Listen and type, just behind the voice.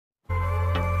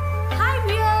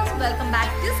Welcome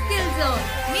back to Skillzone.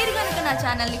 మీరు గనుక నా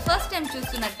ఛానల్ ని ఫస్ట్ టైం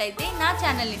చూస్తున్నట్టయితే నా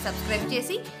ఛానల్ ని సబ్స్క్రైబ్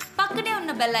చేసి పక్కనే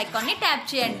ఉన్న బెల్ ఐకాన్ ని ట్యాప్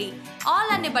చేయండి.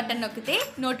 ఆల్ అనే బటన్ నొక్కితే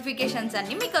నోటిఫికేషన్స్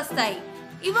అన్ని మీకు వస్తాయి.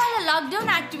 ఇవాళ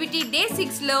లాక్డౌన్ యాక్టివిటీ డే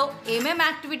 6 లో ఏమేం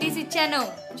యాక్టివిటీస్ ఇచ్చానో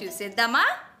చూసేద్దామా?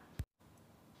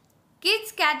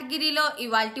 కిడ్స్ కేటగిరీలో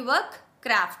ఇవాల్టి work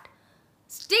craft.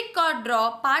 Stick are draw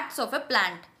parts of a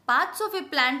plant. Parts of a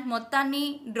plant మొత్తాన్ని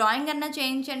డ్రాయింగ్ అన్నా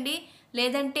చేయించండి,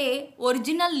 లేదంటే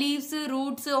ఒరిజినల్ లీవ్స్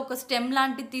రూట్స్ ఒక స్టెమ్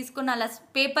లాంటిది తీసుకుని అలా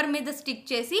పేపర్ మీద స్టిక్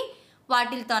చేసి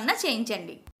వాటితో అన్నా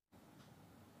చేయించండి.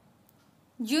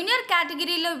 జూనియర్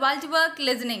కేటగిరీలో ఇవాల్టి work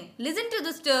listening. Listen to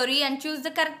the story and choose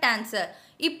the correct answer.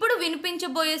 ఇప్పుడు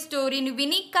వినిపించబోయే స్టోరీని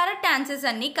విని కరెక్ట్ ఆన్సర్స్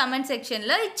అన్ని కమెంట్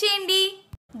సెక్షన్లో ఇచ్చేయండి.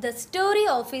 The story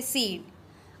of a seed.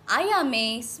 I am a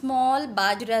small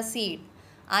bajra seed.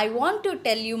 I want to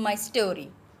tell you my story.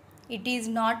 It is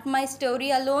not my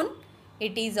story alone.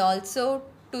 It is also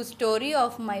the story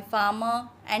of my farmer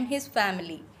and his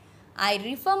family. I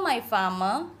refer my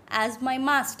farmer as my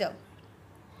master.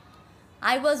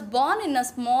 I was born in a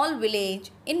small village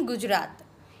in Gujarat.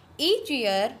 Each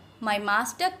year, my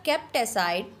master kept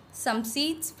aside some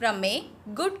seeds from a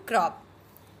good crop.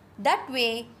 That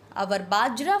way, our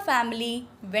bajra family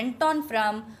went on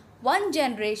from one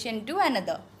generation to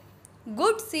another.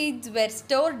 Good seeds were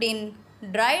stored in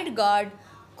dried gourd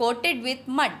coated with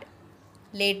mud.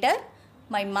 Later,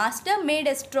 my master made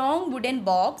a strong wooden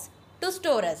box to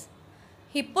store us.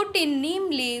 He put in neem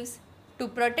leaves to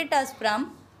protect us from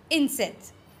insects.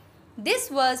 This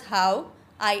was how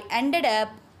I ended up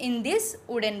in this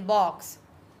wooden box.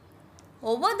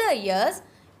 Over the years,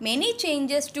 many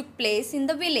changes took place in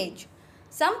the village.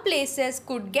 Some places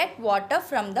could get water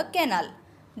from the canal.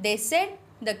 They said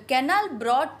the canal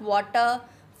brought water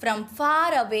from far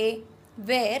away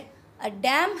where a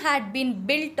dam had been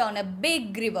built on a big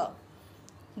river.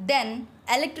 Then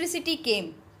electricity came.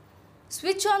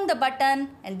 Switch on the button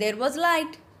and there was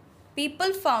light.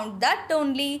 People found that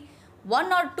only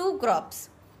 1 or 2 crops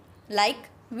like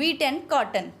wheat and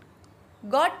cotton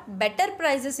got better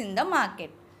prices in the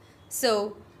market. So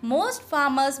most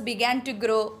farmers began to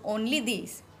grow only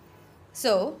these.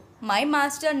 So my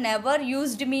master never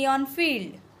used me on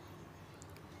field.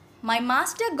 My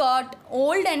master got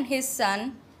old and his son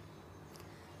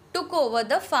took over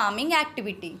the farming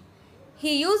activity.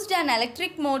 He used an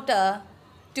electric motor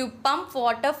to pump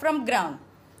water from ground.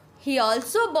 He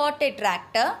also bought a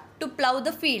tractor to plow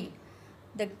the field.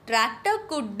 The tractor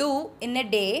could do in a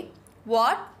day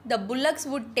what the bullocks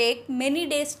would take many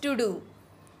days to do.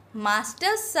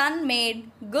 Master's son made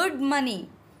good money.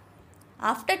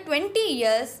 After 20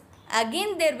 years,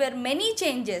 again there were many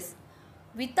changes.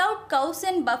 Without cows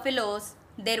and buffaloes,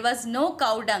 there was no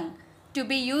cow dung to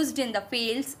be used in the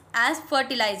fields as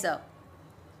fertilizer.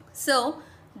 So,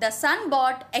 the son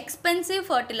bought expensive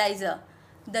fertilizer.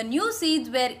 The new seeds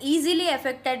were easily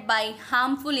affected by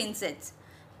harmful insects.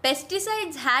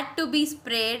 Pesticides had to be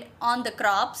sprayed on the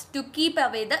crops to keep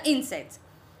away the insects.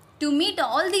 To meet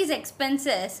all these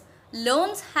expenses,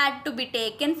 loans had to be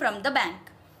taken from the bank.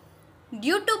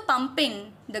 Due to pumping,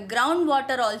 the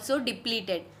groundwater also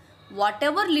depleted.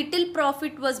 Whatever little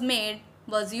profit was made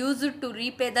was used to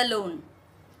repay the loan.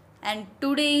 And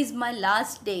today is my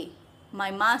last day. My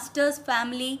master's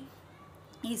family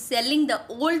is selling the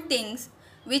old things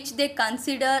which they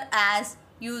consider as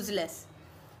useless.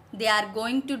 They are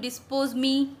going to dispose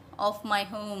me of my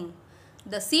home.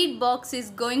 The seed box is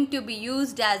going to be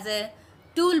used as a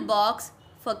toolbox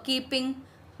for keeping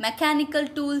mechanical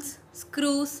tools,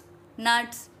 screws,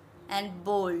 nuts and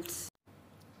bolts.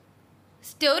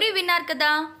 Story విన్నారు కదా?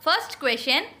 First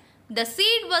question. The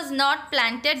seed was not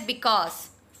planted because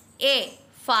A.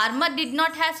 Farmer did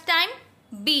not have time.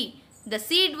 B. The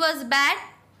seed was bad.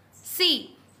 C.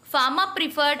 Farmer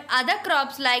preferred other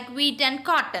crops like wheat and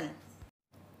cotton.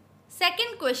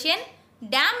 Second question.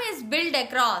 Dam is built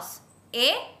across A.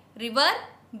 River.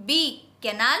 B.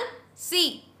 Canal. C.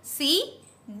 Sea.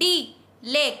 D.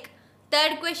 Lake.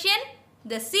 Third question.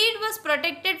 The seed was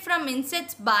protected from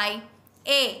insects by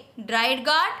A. dried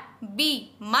gourd. B.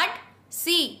 mud.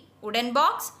 C. wooden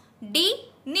box. D.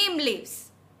 neem leaves.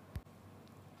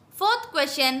 Fourth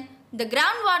question. The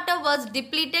groundwater was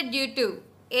depleted due to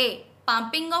A.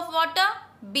 pumping of water.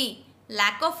 B.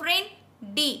 lack of rain.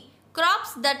 D.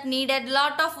 crops that needed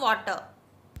lot of water.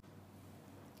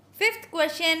 Fifth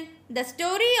question. The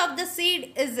story of the seed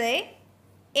is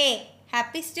A.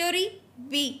 happy story.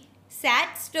 B. sad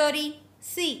story.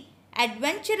 C.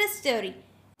 adventurous story.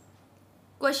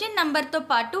 Question నంబర్తో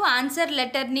పాటు answer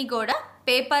లెటర్ని కూడా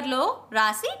పేపర్లో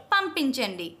రాసి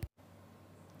పంపించండి.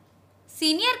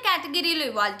 Senior కేటగిరీలో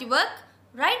ఇవాల్టి work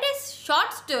Write a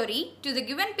short story to the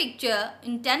given picture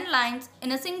in 10 lines in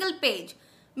a single page.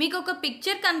 మీకు ఒక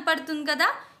పిక్చర్ కనపడుతుంది కదా,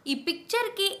 ఈ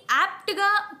పిక్చర్కి యాప్ట్గా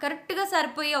కరెక్ట్గా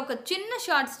సరిపోయే ఒక చిన్న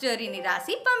షార్ట్ స్టోరీని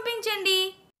రాసి పంపించండి.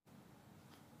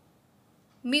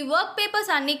 మీ వర్క్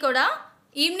పేపర్స్ అన్నీ కూడా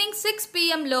ఈవినింగ్ 6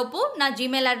 PM లోపు నా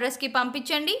జీమెయిల్ అడ్రస్కి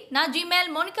పంపించండి. నా జీమెయిల్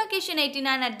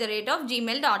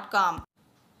monica.kishan89@gmail.com.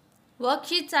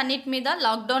 వర్క్షీట్స్ అన్నిటి మీద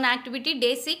lockdown activity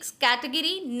day 6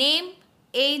 category name,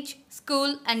 age,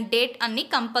 school and date అన్ని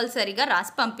కంపల్సరీగా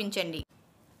రాసి పంపించండి.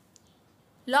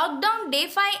 Lockdown day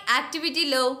 5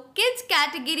 యాక్టివిటీలో kids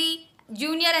category,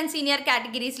 junior and senior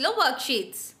కేటగిరీస్లో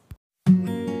worksheets.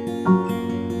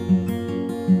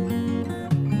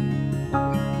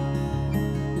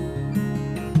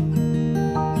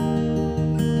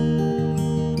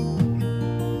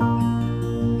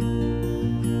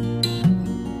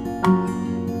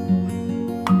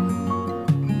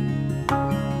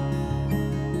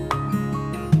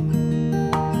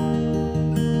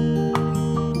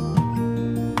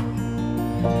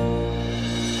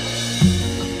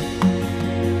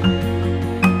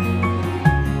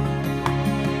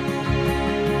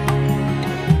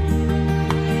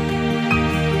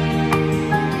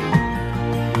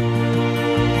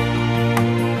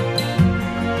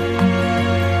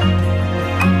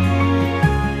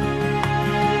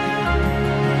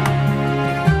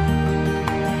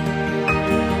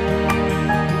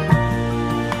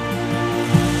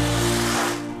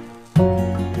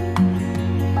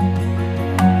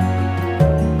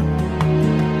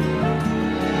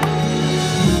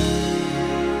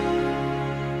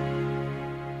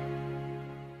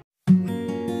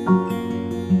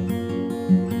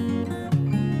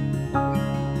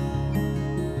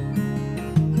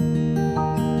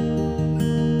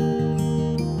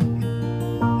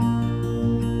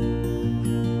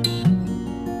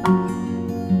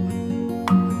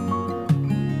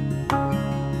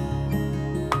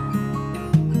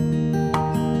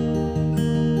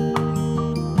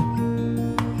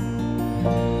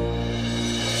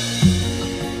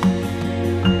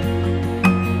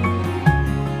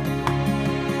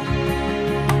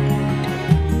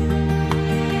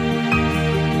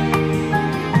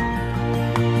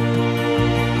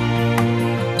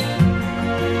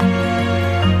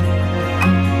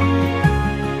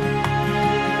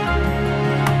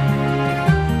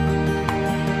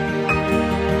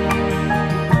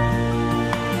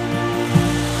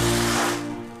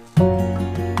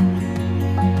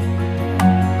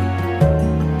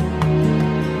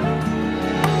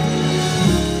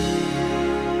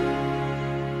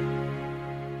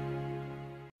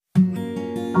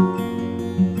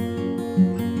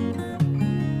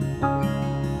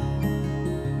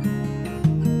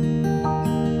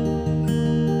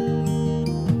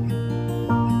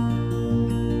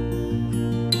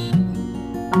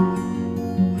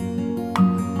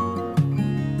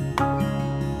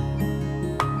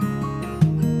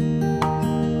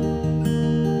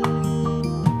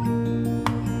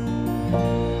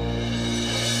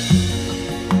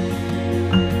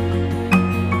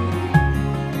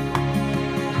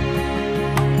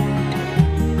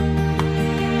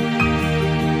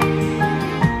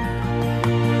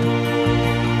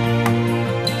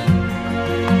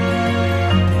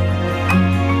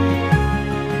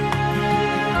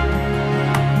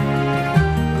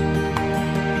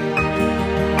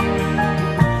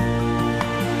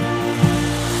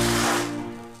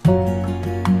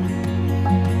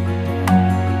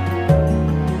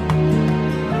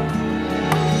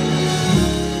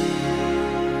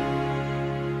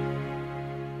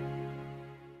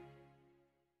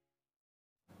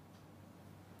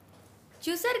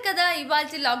 చూసారు కదా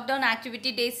ఇవాల్టి lockdown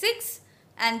activity day 6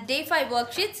 and day 5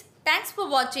 worksheets. Thanks for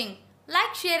watching.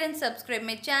 Like, share and subscribe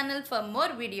my channel for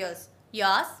more videos.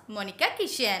 Yours, Monica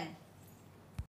Kishan.